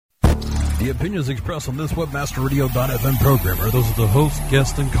The opinions expressed on this WebmasterRadio.fm program are those of the host,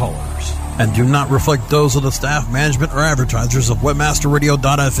 guests, and callers, and do not reflect those of the staff, management, or advertisers of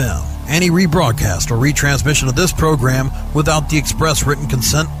WebmasterRadio.fm. Any rebroadcast or retransmission of this program without the express written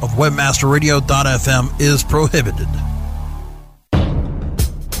consent of WebmasterRadio.fm is prohibited.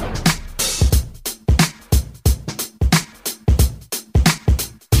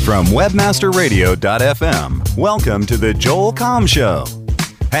 From WebmasterRadio.fm, welcome to the Joel Comm Show.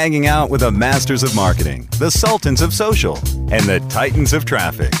 Hanging out with the masters of marketing, the sultans of social, and the titans of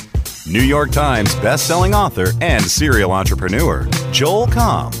traffic. New York Times best-selling author and serial entrepreneur, Joel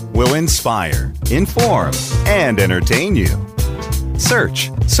Comm will inspire, inform, and entertain you.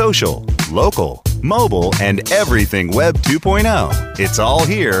 Search, social, local, mobile, and everything Web 2.0. It's all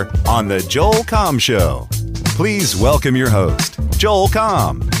here on the Joel Comm Show. Please welcome your host, Joel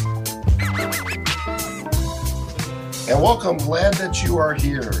Comm. And welcome, glad that you are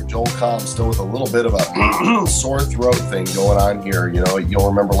here. Joel Comm, still with a little bit of a sore throat thing going on here. You know, you'll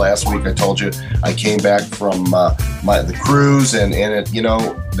remember last week I told you I came back from the cruise, and it, you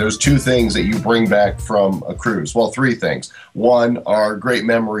know, there's two things that you bring back from a cruise. Well, three things. One are great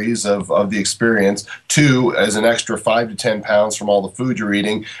memories of the experience. Two is an extra 5 to 10 pounds from all the food you're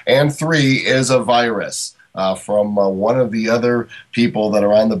eating. And three is a virus. From one of the other people that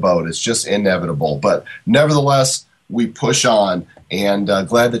are on the boat. It's just inevitable. But nevertheless, we push on, and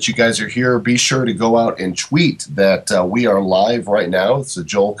glad that you guys are here. Be sure to go out and tweet that we are live right now. It's the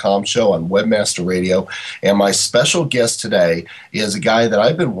Joel Comm Show on Webmaster Radio, and my special guest today is a guy that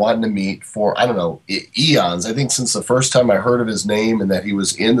I've been wanting to meet for, I don't know, eons. I think since the first time I heard of his name and that he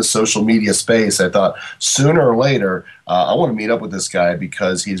was in the social media space, I thought sooner or later I want to meet up with this guy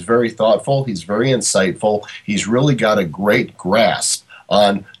because he's very thoughtful, he's very insightful, he's really got a great grasp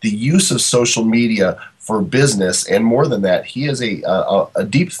on the use of social media for business, and more than that, he is a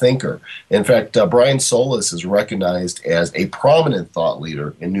deep thinker. In fact, Brian Solis is recognized as a prominent thought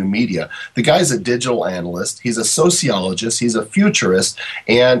leader in new media. The guy's a digital analyst, he's a sociologist, he's a futurist,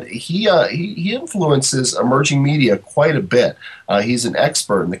 and he influences emerging media quite a bit. He's an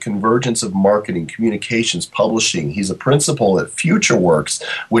expert in the convergence of marketing, communications, publishing. He's a principal at FutureWorks,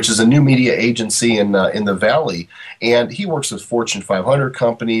 which is a new media agency in the Valley, and he works with Fortune 500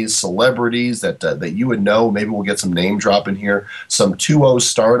 companies, celebrities that you would know. Maybe we'll get some name drop in here, some 2.0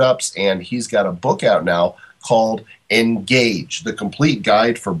 startups, and he's got a book out now called Engage, the complete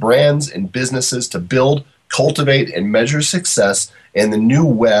guide for brands and businesses to build, cultivate, and measure success in the new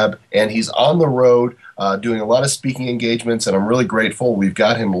web. And he's on the road doing a lot of speaking engagements, and I'm really grateful. We've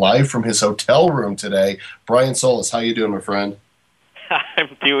got him live from his hotel room today. Brian Solis, how you doing, my friend?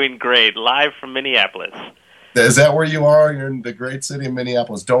 I'm doing great, live from Minneapolis. Is that where you are? You're in the great city of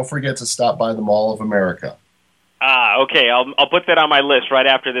Minneapolis. Don't forget to stop by the Mall of America. Okay. I'll put that on my list right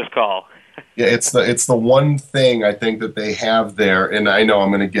after this call. Yeah, it's the one thing I think that they have there, and I know I'm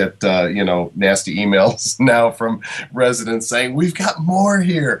going to get nasty emails now from residents saying we've got more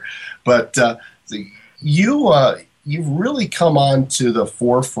here, but you've really come on to the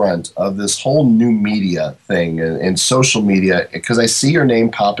forefront of this whole new media thing and social media, because I see your name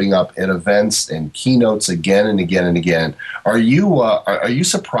popping up at events and keynotes again and again and again. Are you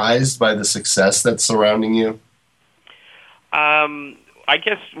surprised by the success that's surrounding you? I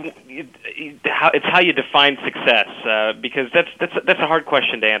guess it's how you define success, because that's a hard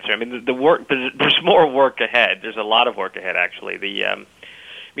question to answer. I mean, the work there's more work ahead. There's a lot of work ahead, actually.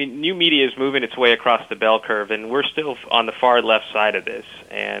 New media is moving its way across the bell curve, and we're still on the far left side of this.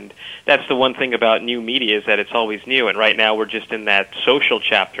 And that's the one thing about new media, is that it's always new. And right now we're just in that social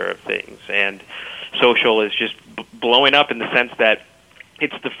chapter of things. And social is just blowing up in the sense that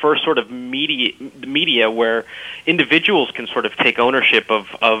it's the first sort of media where individuals can sort of take ownership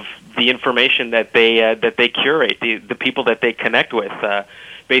of the information that they curate, the people that they connect with,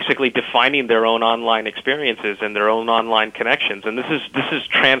 basically defining their own online experiences and their own online connections. And this is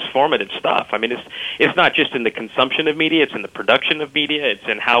transformative stuff. I mean, it's not just in the consumption of media, it's in the production of media, it's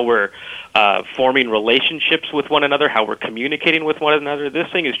in how we're forming relationships with one another, how we're communicating with one another.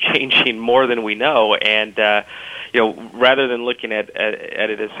 This thing is changing more than we know, and rather than looking at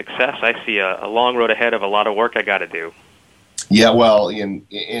it as success, I see a long road ahead of a lot of work I got to do. Yeah, well,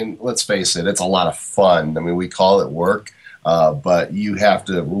 in let's face it, it's a lot of fun. I mean, we call it work, but you have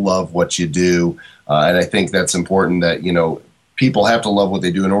to love what you do, and I think that's important. That people have to love what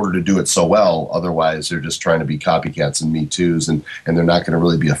they do in order to do it so well. Otherwise, they're just trying to be copycats and Me Too's, and they're not going to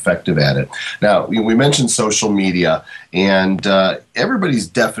really be effective at it. Now, we mentioned social media, and everybody's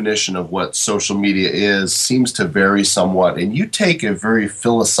definition of what social media is seems to vary somewhat, and you take a very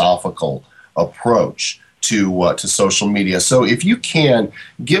philosophical approach to social media. So if you can,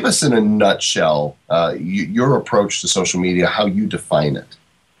 give us in a nutshell your approach to social media, how you define it.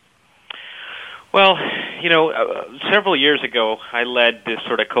 Well, several years ago, I led this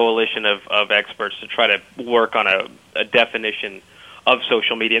sort of coalition of experts to try to work on a definition of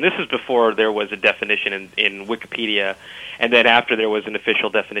social media. And this is before there was a definition in Wikipedia, and then after there was an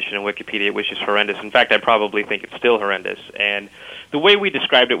official definition in Wikipedia, which is horrendous. In fact, I probably think it's still horrendous. And the way we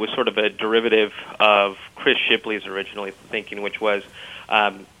described it was sort of a derivative of Chris Shipley's original thinking, which was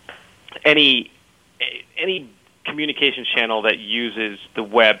any communications channel that uses the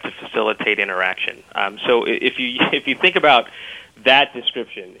web to facilitate interaction. So if you think about that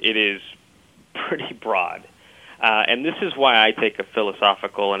description, it is pretty broad. And this is why I take a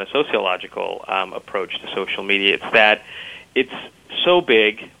philosophical and a sociological approach to social media. It's that it's so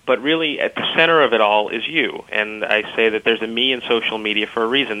big, but really at the center of it all is you. And I say that there's a me in social media for a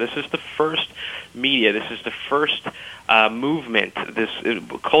reason. This is the first media. This is the first movement, this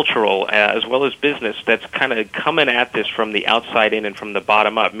cultural as well as business, that's kind of coming at this from the outside in and from the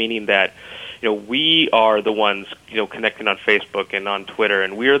bottom up, meaning that we are the ones, connecting on Facebook and on Twitter,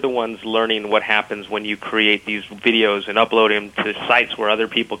 and we are the ones learning what happens when you create these videos and upload them to sites where other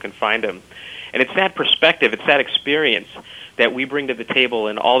people can find them. And it's that perspective, it's that experience that we bring to the table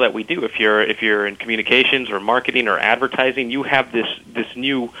in all that we do. If you're in communications or marketing or advertising, you have this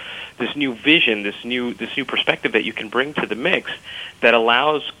new vision, this new perspective that you can bring to the mix that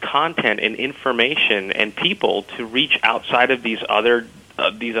allows content and information and people to reach outside of these other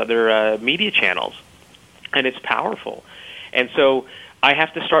media channels, and it's powerful. And so I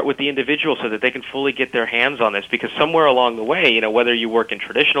have to start with the individual so that they can fully get their hands on this, because somewhere along the way, whether you work in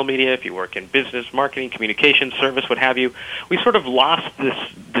traditional media, if you work in business, marketing, communications, service, what have you, we sort of lost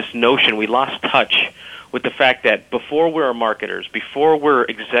this notion, we lost touch with the fact that before we're marketers, before we're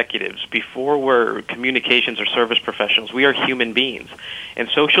executives, before we're communications or service professionals, we are human beings. And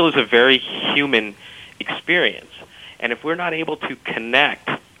social is a very human experience. And if we're not able to connect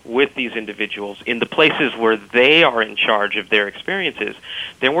with these individuals in the places where they are in charge of their experiences,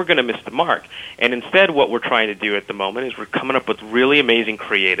 then we're going to miss the mark. And instead, what we're trying to do at the moment is we're coming up with really amazing,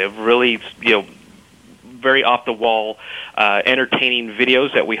 creative, really, very off-the-wall, entertaining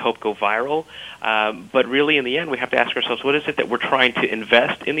videos that we hope go viral. But really, in the end, we have to ask ourselves, what is it that we're trying to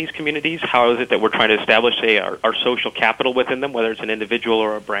invest in these communities? How is it that we're trying to establish, say, our social capital within them, whether it's an individual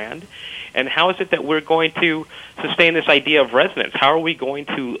or a brand? And how is it that we're going to sustain this idea of resonance? How are we going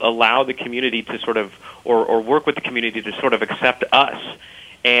to allow the community to sort of, or work with the community to sort of accept us?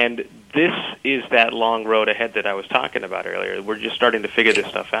 And this is that long road ahead that I was talking about earlier. We're just starting to figure this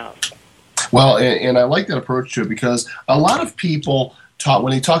stuff out. Well, and I like that approach to it, because a lot of people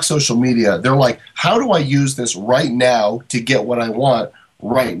when they talk social media, they're like, how do I use this right now to get what I want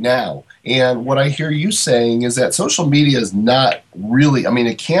right now? And what I hear you saying is that social media is not really,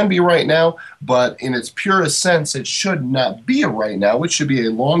 it can be right now, but in its purest sense, it should not be a right now. It should be a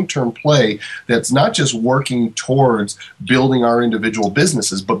long-term play that's not just working towards building our individual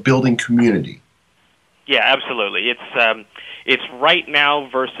businesses, but building community. Yeah, absolutely. It's right now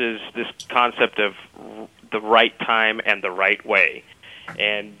versus this concept of the right time and the right way.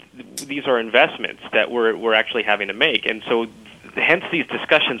 And these are investments that we're actually having to make. And so hence these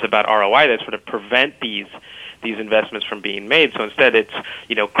discussions about ROI that sort of prevent these investments from being made. So instead it's,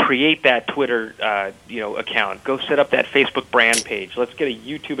 create that Twitter, account. Go set up that Facebook brand page. Let's get a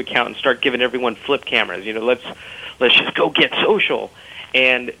YouTube account and start giving everyone flip cameras. Let's just go get social.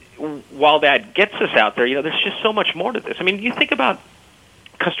 And while that gets us out there, there's just so much more to this. You think about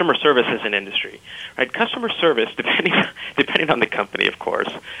customer service as an industry, right? Customer service, depending on the company, of course,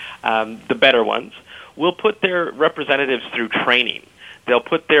 the better ones will put their representatives through training. They'll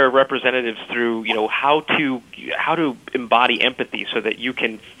put their representatives through, how to embody empathy so that you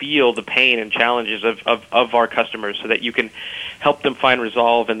can feel the pain and challenges of our customers, so that you can help them find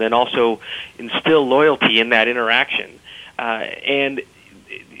resolve, and then also instill loyalty in that interaction. And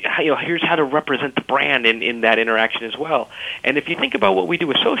here's how to represent the brand in that interaction as well. And if you think about what we do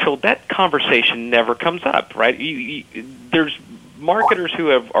with social, that conversation never comes up, right? There's marketers who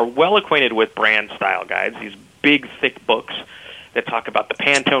are well acquainted with brand style guides, these big, thick books that talk about the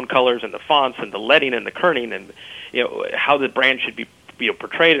Pantone colors and the fonts and the leading and the kerning and how the brand should be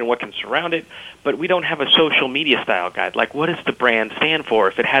portrayed and what can surround it. But we don't have a social media style guide. Like, what does the brand stand for?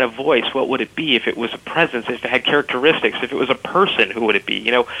 If it had a voice, what would it be? If it was a presence, if it had characteristics, if it was a person, who would it be?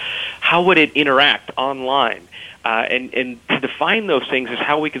 How would it interact online? And to define those things is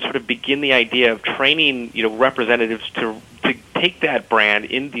how we can sort of begin the idea of training, representatives to take that brand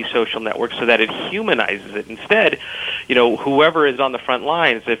in these social networks so that it humanizes it. Instead, whoever is on the front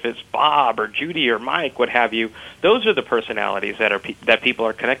lines, if it's Bob or Judy or Mike, what have you, those are the personalities that people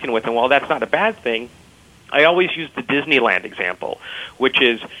are connecting with. And while that's not a bad thing, I always use the Disneyland example, which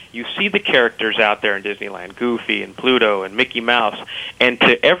is you see the characters out there in Disneyland, Goofy and Pluto and Mickey Mouse, and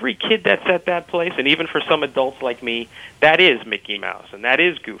to every kid that's at that place, and even for some adults like me, that is Mickey Mouse and that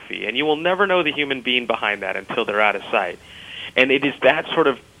is Goofy, and you will never know the human being behind that until they're out of sight. And it is that sort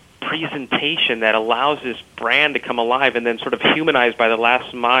of presentation that allows this brand to come alive and then sort of humanized by the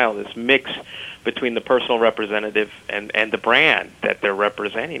last mile, this mix between the personal representative and the brand that they're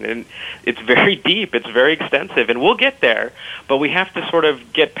representing. And it's very deep, it's very extensive, and we'll get there, but we have to sort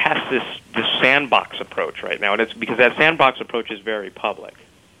of get past this sandbox approach right now, and it's because that sandbox approach is very public.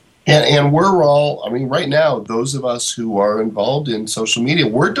 And we're all, right now, those of us who are involved in social media,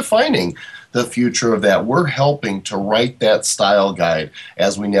 we're defining the future of that. We're helping to write that style guide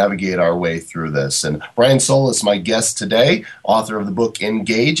as we navigate our way through this. And Brian Solis, my guest today, author of the book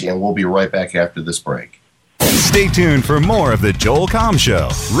Engage, and we'll be right back after this break. Stay tuned for more of The Joel Comm Show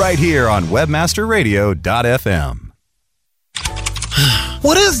right here on webmasterradio.fm.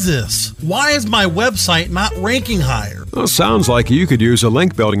 What is this? Why is my website not ranking higher? Well, sounds like you could use a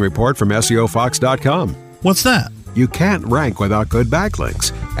link building report from SEOFox.com. What's that? You can't rank without good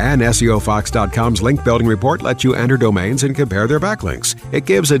backlinks. And SEOFox.com's link building report lets you enter domains and compare their backlinks. It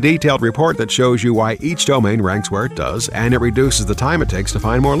gives a detailed report that shows you why each domain ranks where it does, and it reduces the time it takes to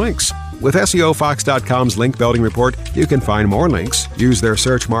find more links. With SEOFox.com's link building report, you can find more links, use their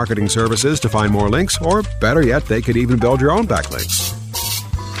search marketing services to find more links, or better yet, they could even build your own backlinks.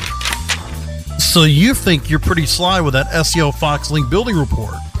 So you think you're pretty sly with that SEO Fox link building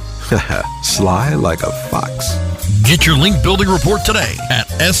report? Sly like a fox. Get your link building report today at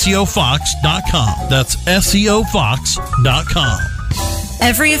SEOFox.com. That's SEOFox.com.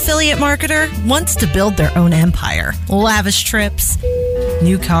 Every affiliate marketer wants to build their own empire. Lavish trips,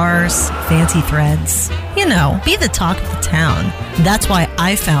 new cars, fancy threads. Be the talk of the town. That's why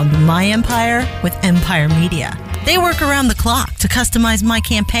I found my empire with Empire Media. They work around the clock to customize my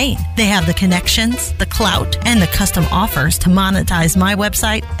campaign. They have the connections, the clout, and the custom offers to monetize my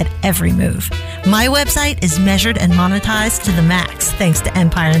website at every move. My website is measured and monetized to the max thanks to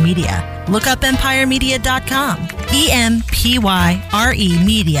Empire Media. Look up empiremedia.com, EMPYRE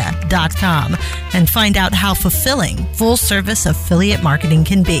media.com, and find out how fulfilling full-service affiliate marketing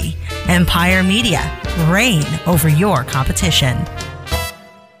can be. Empire Media, reign over your competition.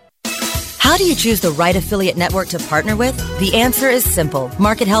 How do you choose the right affiliate network to partner with? The answer is simple.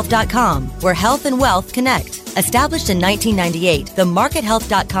 MarketHealth.com, where health and wealth connect. Established in 1998, the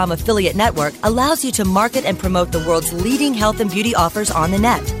MarketHealth.com affiliate network allows you to market and promote the world's leading health and beauty offers on the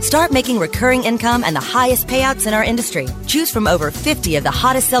net. Start making recurring income and the highest payouts in our industry. Choose from over 50 of the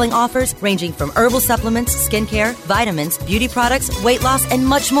hottest selling offers, ranging from herbal supplements, skincare, vitamins, beauty products, weight loss, and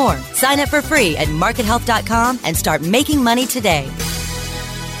much more. Sign up for free at MarketHealth.com and start making money today.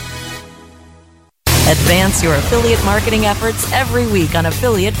 Advance your affiliate marketing efforts every week on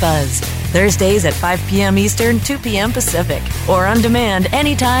Affiliate Buzz. Thursdays at 5 p.m. Eastern, 2 p.m. Pacific. Or on demand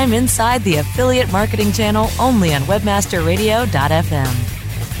anytime inside the Affiliate Marketing Channel only on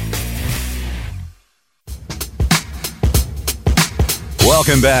webmasterradio.fm.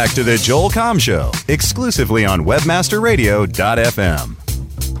 Welcome back to The Joel Comm Show, exclusively on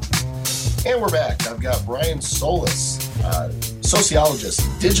webmasterradio.fm. And we're back. I've got Brian Solis, sociologist,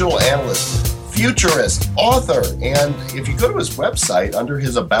 digital analyst, futurist, author, and if you go to his website, under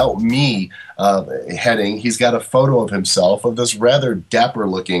his About Me heading, he's got a photo of himself, of this rather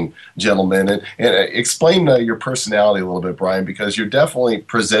dapper-looking gentleman. And explain your personality a little bit, Brian, because you're definitely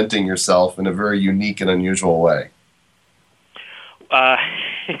presenting yourself in a very unique and unusual way.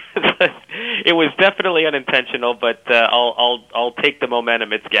 It was definitely unintentional, but I'll take the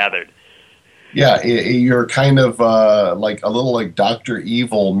momentum it's gathered. Yeah, you're kind of like a little like Dr.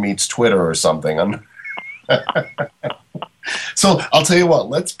 Evil meets Twitter or something. So I'll tell you what,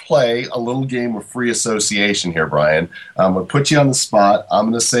 let's play a little game of free association here, Brian. I'm going to put you on the spot. I'm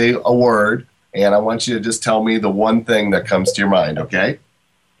going to say a word, and I want you to just tell me the one thing that comes to your mind, okay?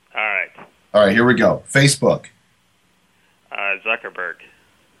 All right. All right, here we go. Facebook. Zuckerberg.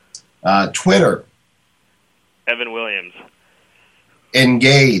 Twitter. Evan Williams.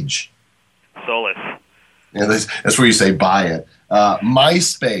 Engage. Solis. Yeah, that's where you say buy it.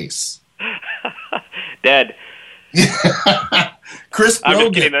 MySpace. Dead. Chris Brogan. I'm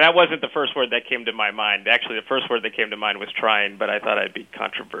just kidding. That wasn't the first word that came to my mind. Actually, the first word that came to mind was trying, but I thought I'd be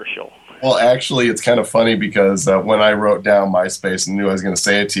controversial. Well, actually, it's kind of funny because when I wrote down MySpace and knew I was going to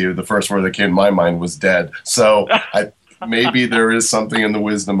say it to you, the first word that came to my mind was dead. So maybe there is something in the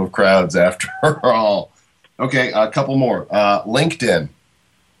wisdom of crowds after all. Okay, a couple more. LinkedIn.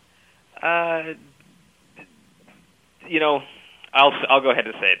 I'll go ahead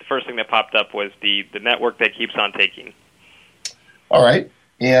and say it. The first thing that popped up was the network that keeps on taking. All right.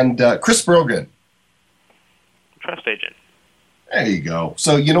 And Chris Brogan. Trust agent. There you go.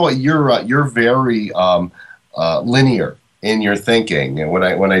 So you know what? You're very linear in your thinking, and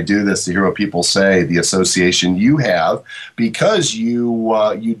when I do this to hear what people say, the association you have because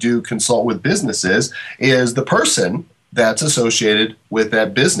you do consult with businesses is the person that's associated with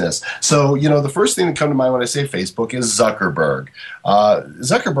that business. So, the first thing that comes to mind when I say Facebook is Zuckerberg.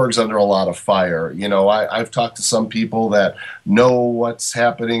 Zuckerberg's under a lot of fire. I've talked to some people that know what's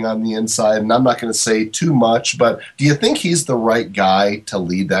happening on the inside, and I'm not going to say too much, but do you think he's the right guy to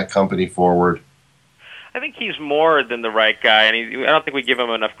lead that company forward? I think he's more than the right guy, and I don't think we give him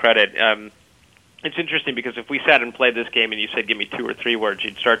enough credit. It's interesting because if we sat and played this game and you said, give me 2 or 3 words,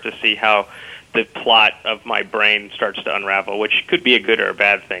 you'd start to see how the plot of my brain starts to unravel, which could be a good or a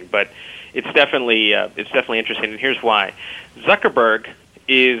bad thing. But it's definitely interesting, and here's why. Zuckerberg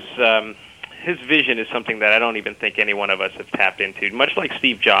is his vision is something that I don't even think any one of us have tapped into, much like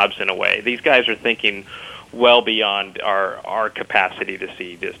Steve Jobs in a way. These guys are thinking well beyond our capacity to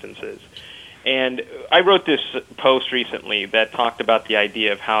see distances. And I wrote this post recently that talked about the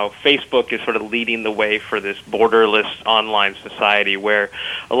idea of how Facebook is sort of leading the way for this borderless online society where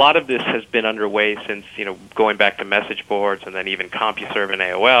a lot of this has been underway since, going back to message boards and then even CompuServe and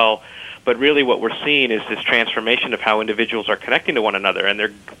AOL. But really what we're seeing is this transformation of how individuals are connecting to one another, and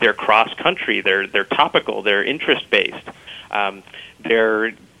they're cross-country, they're topical, they're interest-based.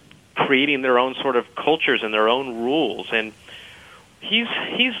 They're creating their own sort of cultures and their own rules. And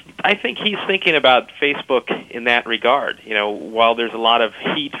I think he's thinking about Facebook in that regard. While there's a lot of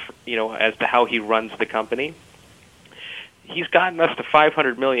heat, as to how he runs the company, he's gotten us to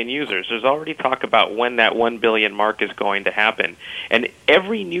 500 million users. There's already talk about when that 1 billion mark is going to happen. And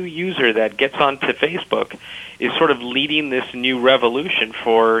every new user that gets onto Facebook is sort of leading this new revolution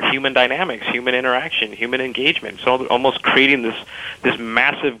for human dynamics, human interaction, human engagement. So almost creating this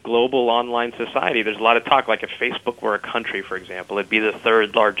massive global online society. There's a lot of talk, like if Facebook were a country, for example, it'd be the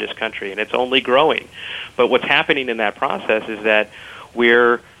 3rd largest country, and it's only growing. But what's happening in that process is that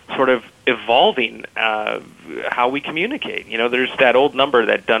we're sort of evolving how we communicate. There's that old number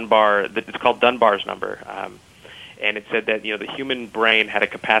that it's called Dunbar's number, and it said that the human brain had a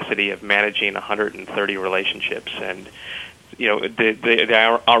capacity of managing 130 relationships. And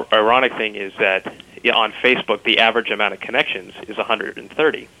the ironic thing is that on Facebook the average amount of connections is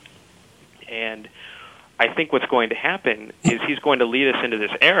 130. And I think what's going to happen is he's going to lead us into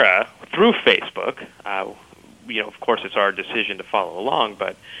this era through Facebook. Of course, it's our decision to follow along,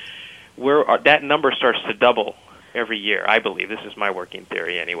 but that number starts to double every year, I believe. This is my working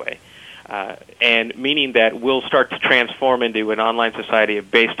theory anyway. And meaning that we'll start to transform into an online society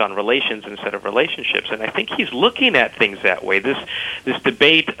based on relations instead of relationships. And I think he's looking at things that way. This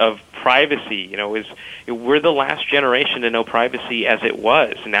debate of privacy, is we're the last generation to know privacy as it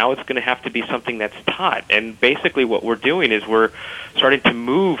was. Now it's going to have to be something that's taught. And basically what we're doing is we're starting to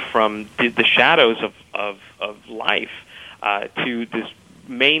move from the shadows of life to this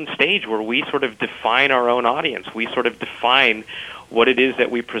main stage where we sort of define our own audience. We sort of define what it is that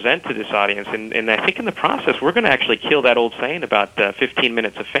we present to this audience. And I think in the process, we're going to actually kill that old saying about 15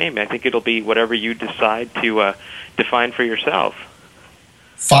 minutes of fame. I think it'll be whatever you decide to define for yourself.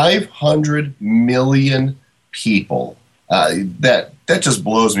 500 million people. That just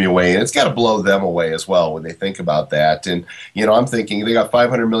blows me away, and it's got to blow them away as well when they think about that. And I'm thinking they got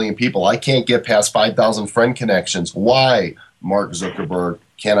 500 million people. I can't get past 5,000 friend connections. Why, Mark Zuckerberg,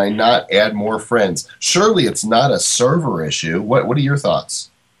 can I not add more friends? Surely it's not a server issue. What are your thoughts?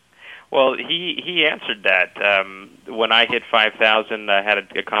 Well, he answered that. When I hit 5,000, I had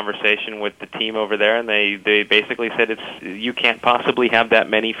a conversation with the team over there, and they basically said you can't possibly have that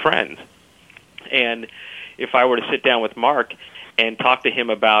many friends. And if I were to sit down with Mark and talk to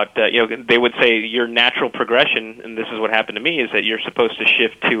him about, they would say your natural progression, and this is what happened to me, is that you're supposed to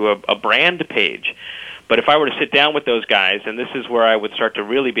shift to a brand page. But if I were to sit down with those guys, and this is where I would start to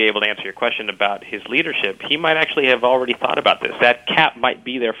really be able to answer your question about his leadership, he might actually have already thought about this. That cap might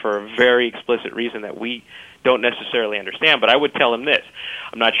be there for a very explicit reason that we don't necessarily understand. But I would tell him this.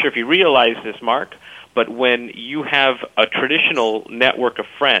 I'm not sure if you realize this, Mark, but when you have a traditional network of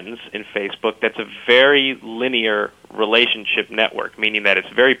friends in Facebook, that's a very linear relationship network, meaning that it's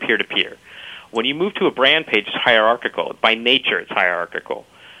very peer-to-peer. When you move to a brand page, it's hierarchical. By nature, it's hierarchical.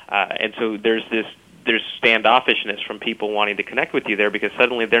 And so there's standoffishness from people wanting to connect with you there because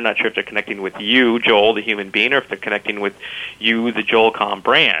suddenly they're not sure if they're connecting with you, Joel, the human being, or if they're connecting with you, the Joel.com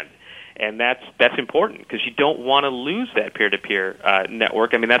brand. And that's important because you don't want to lose that peer-to-peer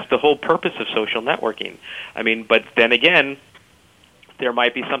network. I mean, that's the whole purpose of social networking. I mean, but then again, there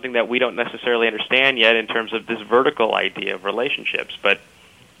might be something that we don't necessarily understand yet in terms of this vertical idea of relationships, but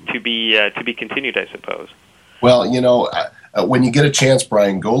to be continued, I suppose. Well, when you get a chance,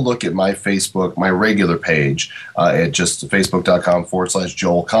 Brian, go look at my Facebook, my regular page at just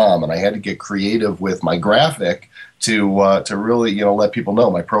facebook.com/Joel Comm, and I had to get creative with my graphic to really, let people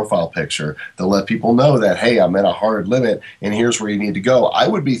know, my profile picture, to let people know that, hey, I'm at a hard limit, and here's where you need to go. I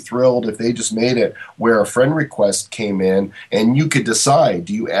would be thrilled if they just made it where a friend request came in, and you could decide,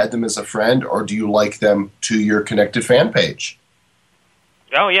 do you add them as a friend, or do you like them to your connected fan page?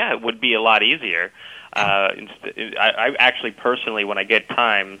 Oh, yeah, it would be a lot easier. I actually, personally, when I get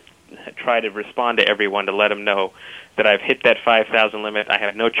time, try to respond to everyone to let them know that I've hit that 5,000 limit. I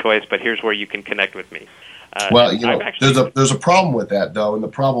have no choice, but here's where you can connect with me. Well, there's a problem with that, though, and the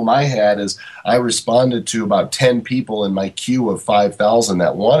problem I had is I responded to about 10 people in my queue of 5,000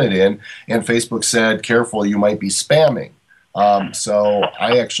 that wanted in, and Facebook said, careful, you might be spamming. So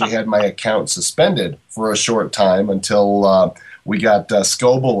I actually had my account suspended for a short time until we got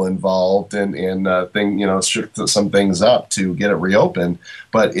Scoble involved and shook some things up to get it reopened.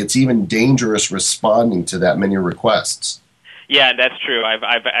 But it's even dangerous responding to that many requests. Yeah, that's true.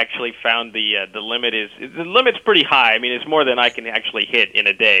 I've actually found the limit's pretty high. I mean, it's more than I can actually hit in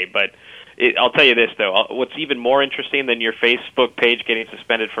a day. But I'll tell you this, though. What's even more interesting than your Facebook page getting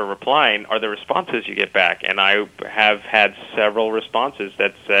suspended for replying are the responses you get back. And I have had several responses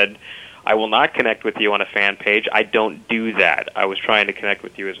that said, I will not connect with you on a fan page. I don't do that. I was trying to connect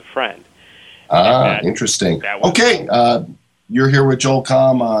with you as a friend. Interesting. Okay. You're here with Joel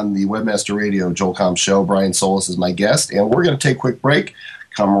Comm on the Webmaster Radio Joel Comm Show. Brian Solis is my guest, and we're going to take a quick break,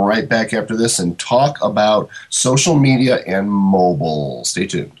 come right back after this, and talk about social media and mobile. Stay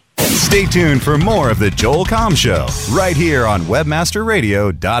tuned. Stay tuned for more of the Joel Comm Show, right here on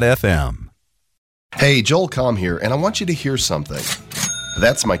webmasterradio.fm. Hey, Joel Comm here, and I want you to hear something.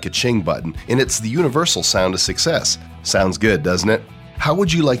 That's my ka-ching button, and it's the universal sound of success. Sounds good, doesn't it? How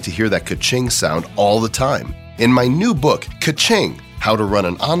would you like to hear that ka-ching sound all the time? In my new book, Ka-Ching, How to Run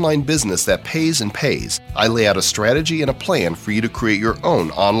an Online Business That Pays and Pays, I lay out a strategy and a plan for you to create your own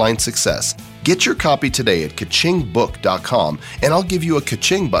online success. Get your copy today at kachingbook.com, and I'll give you a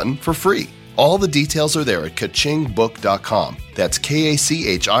ka-ching button for free. All the details are there at kachingbook.com. That's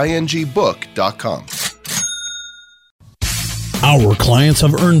Kaching book.com. Our clients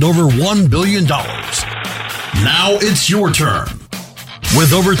have earned over $1 billion. Now it's your turn.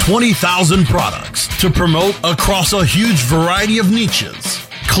 With over 20,000 products to promote across a huge variety of niches,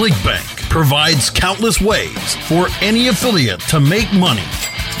 ClickBank provides countless ways for any affiliate to make money.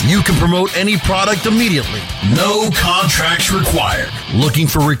 You can promote any product immediately. No contracts required. Looking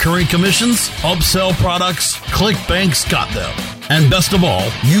for recurring commissions? Upsell products? ClickBank's got them. And best of all,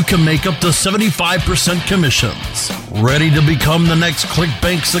 you can make up to 75% commissions. Ready to become the next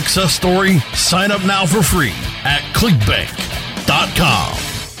ClickBank success story? Sign up now for free at clickbank.com.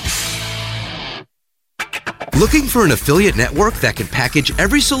 Looking for an affiliate network that can package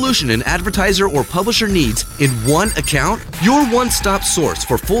every solution an advertiser or publisher needs in one account? Your one-stop source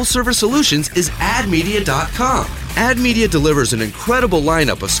for full-service solutions is AdMedia.com. AdMedia delivers an incredible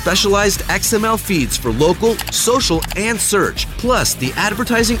lineup of specialized XML feeds for local, social, and search, plus the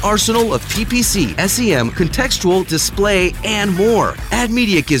advertising arsenal of PPC, SEM, contextual, display, and more.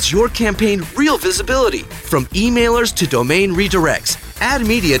 AdMedia gives your campaign real visibility, from emailers to domain redirects.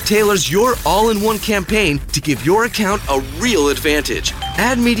 AdMedia tailors your all-in-one campaign to give your account a real advantage.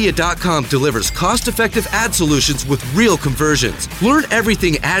 AdMedia.com delivers cost-effective ad solutions with real conversions. Learn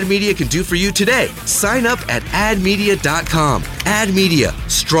everything AdMedia can do for you today. Sign up at AdMedia.com. AdMedia,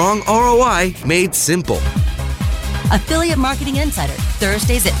 strong ROI made simple. Affiliate Marketing Insider,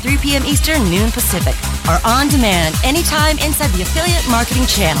 Thursdays at 3 p.m. Eastern, noon Pacific, are on demand anytime inside the Affiliate Marketing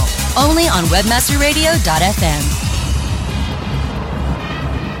channel, only on webmasterradio.fm.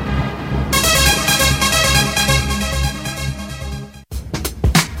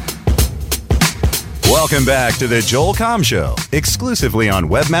 Welcome back to the Joel Comm Show, exclusively on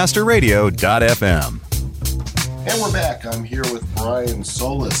webmasterradio.fm. And we're back. I'm here with Brian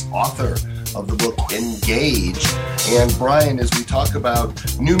Solis, author of the book Engage. And Brian, as we talk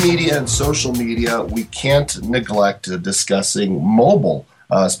about new media and social media, we can't neglect discussing mobile,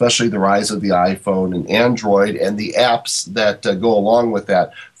 especially the rise of the iPhone and Android and the apps that go along with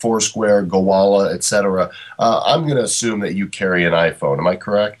that, Foursquare, Gowalla, etc. I'm going to assume that you carry an iPhone. Am I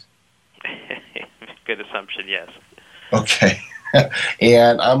correct? Good assumption, yes. Okay.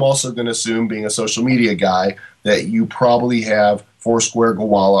 And I'm also going to assume, being a social media guy, that you probably have Foursquare,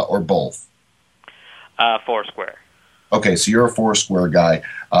 Gowalla, or both? Foursquare. Okay, so you're a Foursquare guy.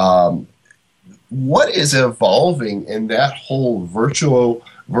 What is evolving in that whole virtual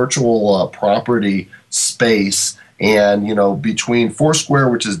property space? And, between Foursquare,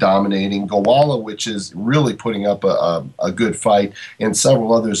 which is dominating, Gowalla, which is really putting up a good fight, and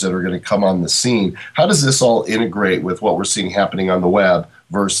several others that are going to come on the scene, how does this all integrate with what we're seeing happening on the web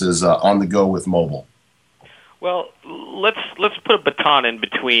versus on the go with mobile? Well, let's put a baton in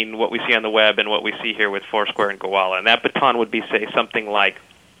between what we see on the web and what we see here with Foursquare and Gowalla. And that baton would be, say, something like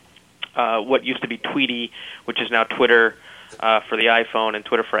what used to be Tweety, which is now Twitter for the iPhone and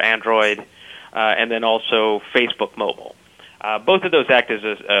Twitter for Android, and then also Facebook Mobile. Both of those act as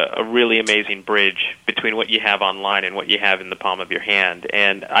a really amazing bridge between what you have online and what you have in the palm of your hand.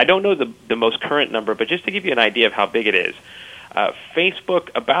 And I don't know the most current number, but just to give you an idea of how big it is, Facebook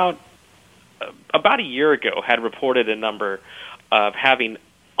about a year ago had reported a number of having,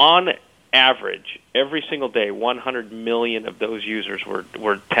 on average, every single day, 100 million of those users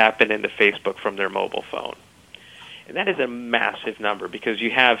were tapping into Facebook from their mobile phone. And that is a massive number because you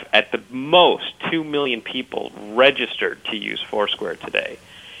have, at the most, 2 million people registered to use Foursquare today.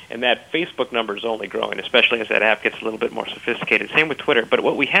 And that Facebook number is only growing, especially as that app gets a little bit more sophisticated. Same with Twitter. But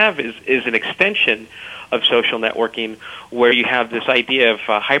what we have is an extension of social networking where you have this idea of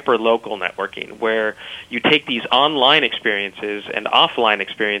hyper-local networking, where you take these online experiences and offline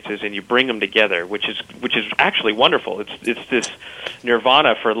experiences and you bring them together, which is actually wonderful. It's this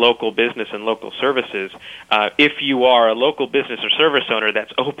nirvana for local business and local services. If you are a local business or service owner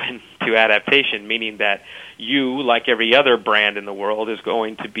that's open to adaptation, meaning that you, like every other brand in the world, is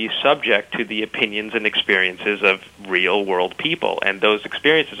going to be subject to the opinions and experiences of real-world people. And those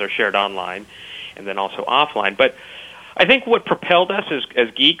experiences are shared online and then also offline. But I think what propelled us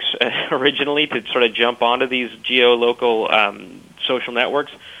as geeks originally to sort of jump onto these geo-local social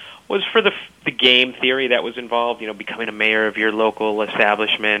networks was for the game theory that was involved, becoming a mayor of your local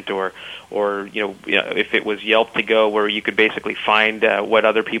establishment, or if it was Yelp to go, where you could basically find what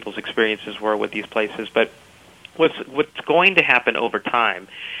other people's experiences were with these places. But what's going to happen over time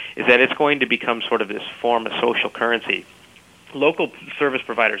is that it's going to become sort of this form of social currency. Local service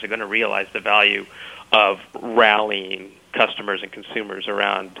providers are going to realize the value of rallying customers and consumers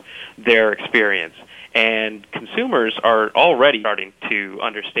around their experience. And consumers are already starting to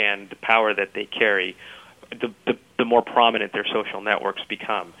understand the power that they carry the more prominent their social networks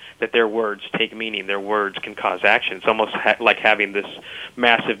become, that their words take meaning, their words can cause action. It's almost like having this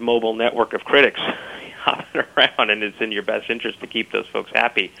massive mobile network of critics hopping around, and it's in your best interest to keep those folks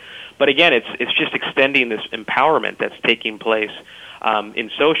happy. But again, it's just extending this empowerment that's taking place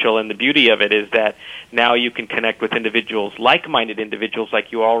in social, and the beauty of it is that now you can connect with individuals, like-minded individuals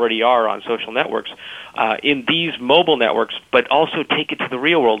like you already are on social networks, in these mobile networks, but also take it to the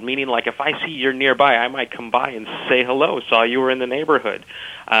real world, meaning like if I see you're nearby, I might come by and say hello, saw you were in the neighborhood.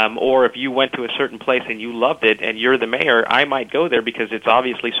 Or if you went to a certain place and you loved it and you're the mayor, I might go there because it's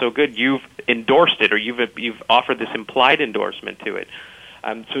obviously so good. You've endorsed it, or you've offered this implied endorsement to it.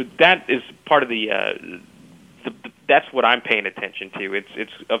 So that is part of that's what I'm paying attention to.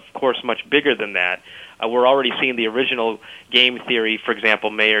 It's of course much bigger than that. We're already seeing the original game theory, for example,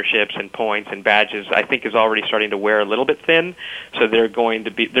 mayorships and points and badges, I think is already starting to wear a little bit thin. So there's going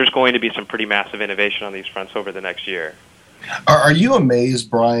to be some pretty massive innovation on these fronts over the next year. Are you amazed,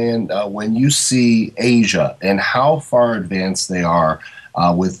 Brian, when you see Asia and how far advanced they are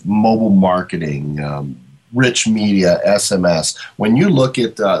with mobile marketing, rich media, SMS? When you look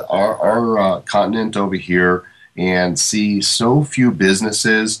at our continent over here and see so few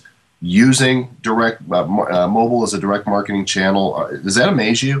businesses using direct mobile as a direct marketing channel, does that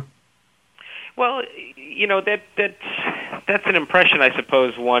amaze you? Well, that's an impression I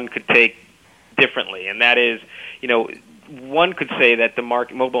suppose one could take differently, and that is, one could say that the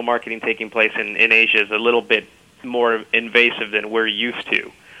mobile marketing taking place in Asia is a little bit more invasive than we're used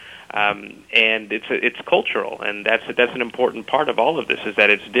to. And it's cultural, and that's an important part of all of this, is that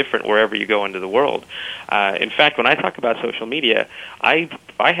it's different wherever you go into the world. In fact, when I talk about social media, I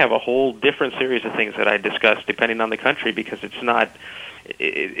have a whole different series of things that I discuss depending on the country, because it's not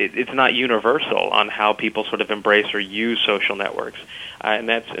universal on how people sort of embrace or use social networks, and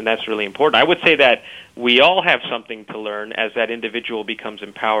that's really important. I would say that we all have something to learn as that individual becomes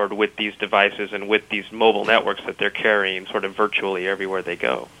empowered with these devices and with these mobile networks that they're carrying sort of virtually everywhere they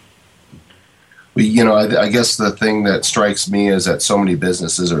go. I guess the thing that strikes me is that so many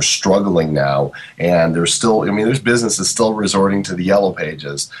businesses are struggling now, and there's businesses still resorting to the yellow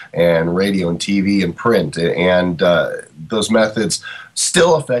pages and radio and TV and print, and those methods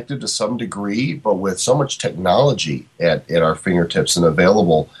still effective to some degree, but with so much technology at our fingertips and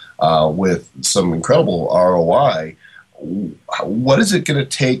available with some incredible ROI, what is it going to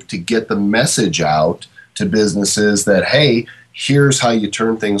take to get the message out to businesses that, hey, here's how you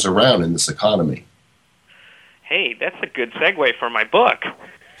turn things around in this economy? Hey, that's a good segue for my book.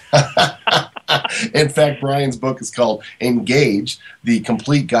 In fact, Brian's book is called Engage, the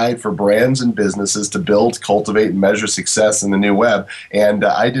complete guide for brands and businesses to build, cultivate, and measure success in the new web. And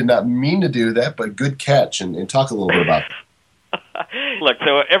I did not mean to do that, but good catch. And talk a little bit about that. Look,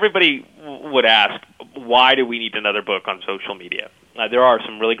 so everybody would ask, why do we need another book on social media? There are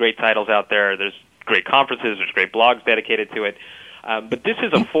some really great titles out there. There's great conferences. There's great blogs dedicated to it. But this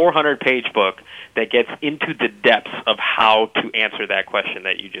is a 400-page book that gets into the depths of how to answer that question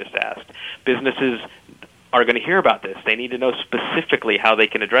that you just asked. Businesses are going to hear about this. They need to know specifically how they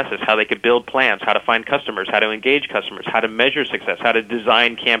can address this, how they could build plans, how to find customers, how to engage customers, how to measure success, how to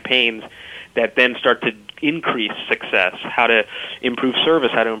design campaigns that then start to increase success, how to improve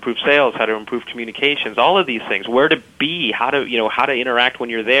service, how to improve sales, how to improve communications, all of these things, where to be, how to interact when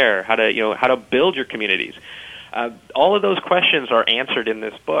you're there, how to build your communities. All of those questions are answered in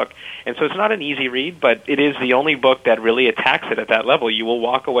this book. And so it's not an easy read, but it is the only book that really attacks it at that level. You will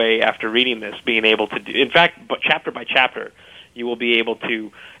walk away after reading this being able to do, in fact, chapter by chapter, you will be able to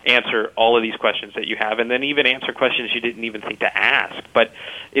answer all of these questions that you have, and then even answer questions you didn't even think to ask. But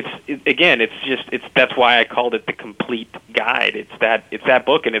that's why I called it the complete guide. It's that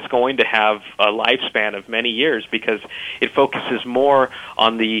book, and it's going to have a lifespan of many years because it focuses more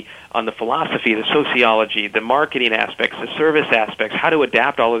on the philosophy, the sociology, the marketing aspects, the service aspects, how to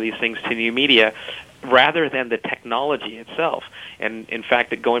adapt all of these things to new media, rather than the technology itself. And in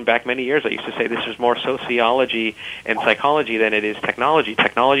fact, going back many years, I used to say this is more sociology and psychology than it is technology.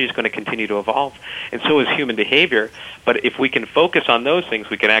 Technology is going to continue to evolve, and so is human behavior. But if we can focus on those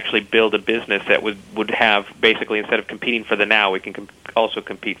things, we can actually build a business that would have, basically, instead of competing for the now, we can also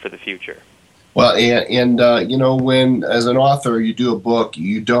compete for the future. Well, and when, as an author, you do a book,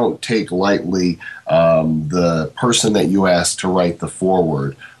 you don't take lightly the person that you ask to write the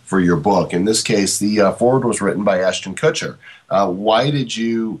foreword for your book. In this case, the foreword was written by Ashton Kutcher. Why did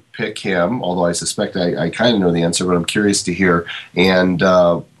you pick him? Although I suspect I kind of know the answer, but I'm curious to hear. And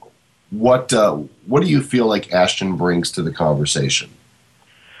what do you feel like Ashton brings to the conversation?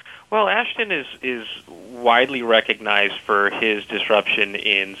 Well, Ashton is widely recognized for his disruption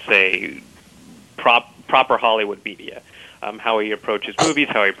in, say, proper Hollywood media. How he approaches movies,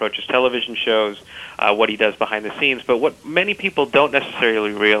 how he approaches television shows, what he does behind the scenes. But what many people don't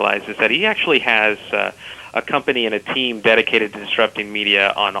necessarily realize is that he actually has a company and a team dedicated to disrupting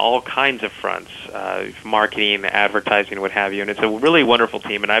media on all kinds of fronts, marketing, advertising, what have you. And it's a really wonderful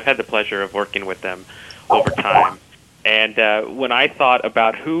team, and I've had the pleasure of working with them over time. And when I thought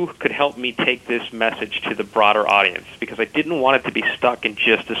about who could help me take this message to the broader audience, because I didn't want it to be stuck in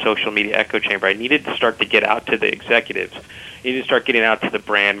just the social media echo chamber, I needed to start to get out to the executives. I needed to start getting out to the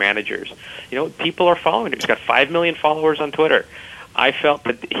brand managers. People are following him. He's got 5 million followers on Twitter. I felt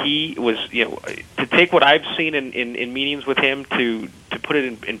that he was, to take what I've seen in meetings with him to put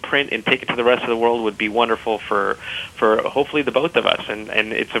it in print and take it to the rest of the world would be wonderful for hopefully the both of us. And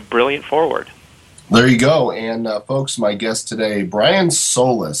it's a brilliant forward. There you go. And folks, my guest today, Brian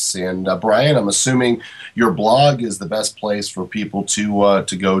Solis. And Brian, I'm assuming your blog is the best place for people to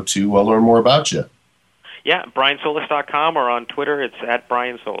go to learn more about you. Yeah, briansolis.com, or on Twitter, it's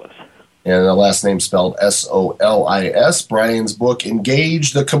 @BrianSolis. And the last name spelled Solis. Brian's book,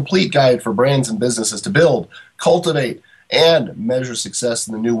 Engage, the complete guide for brands and businesses to build, cultivate, and measure success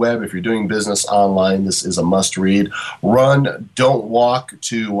in the new web. If you're doing business online, this is a must-read. Run, don't walk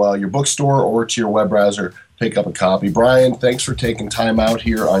to your bookstore or to your web browser. Pick up a copy. Brian, thanks for taking time out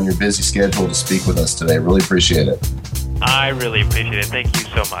here on your busy schedule to speak with us today. Really appreciate it. I really appreciate it. Thank you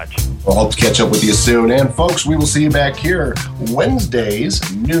so much. We'll hope to catch up with you soon. And folks, we will see you back here Wednesdays,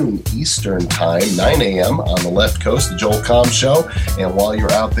 noon Eastern Time, 9 a.m. on the left coast, the Joel Comm Show. And while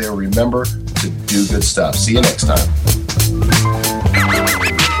you're out there, remember to do good stuff. See you next time.